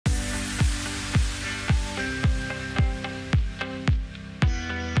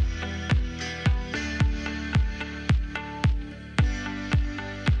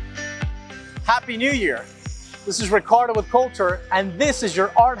Happy New Year! This is Ricardo with Coulter, and this is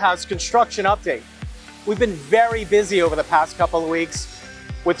your Art House construction update. We've been very busy over the past couple of weeks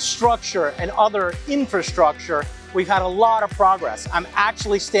with structure and other infrastructure. We've had a lot of progress. I'm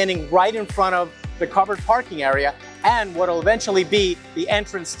actually standing right in front of the covered parking area and what will eventually be the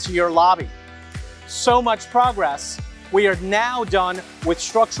entrance to your lobby. So much progress. We are now done with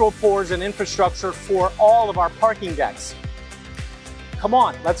structural pours and infrastructure for all of our parking decks. Come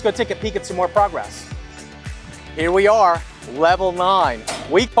on, let's go take a peek at some more progress. Here we are, level 9.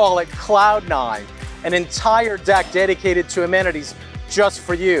 We call it Cloud 9, an entire deck dedicated to amenities just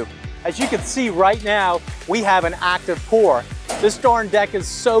for you. As you can see right now, we have an active pour. This darn deck is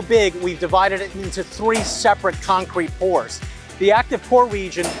so big, we've divided it into 3 separate concrete pours. The active pour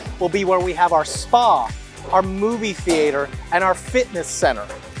region will be where we have our spa, our movie theater, and our fitness center.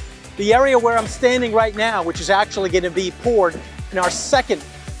 The area where I'm standing right now, which is actually going to be poured in our second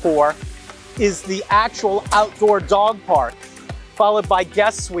pour, is the actual outdoor dog park, followed by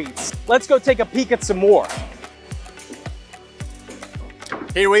guest suites. Let's go take a peek at some more.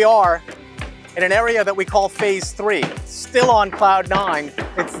 Here we are in an area that we call Phase 3, still on Cloud 9.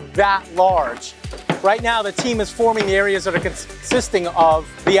 It's that large. Right now, the team is forming the areas that are consisting of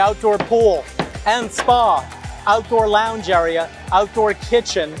the outdoor pool and spa, outdoor lounge area, outdoor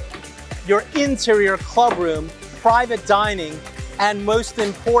kitchen, your interior club room, private dining, and most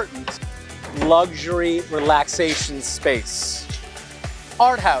important, luxury relaxation space.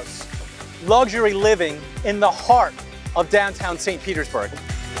 Art House, luxury living in the heart of downtown St. Petersburg.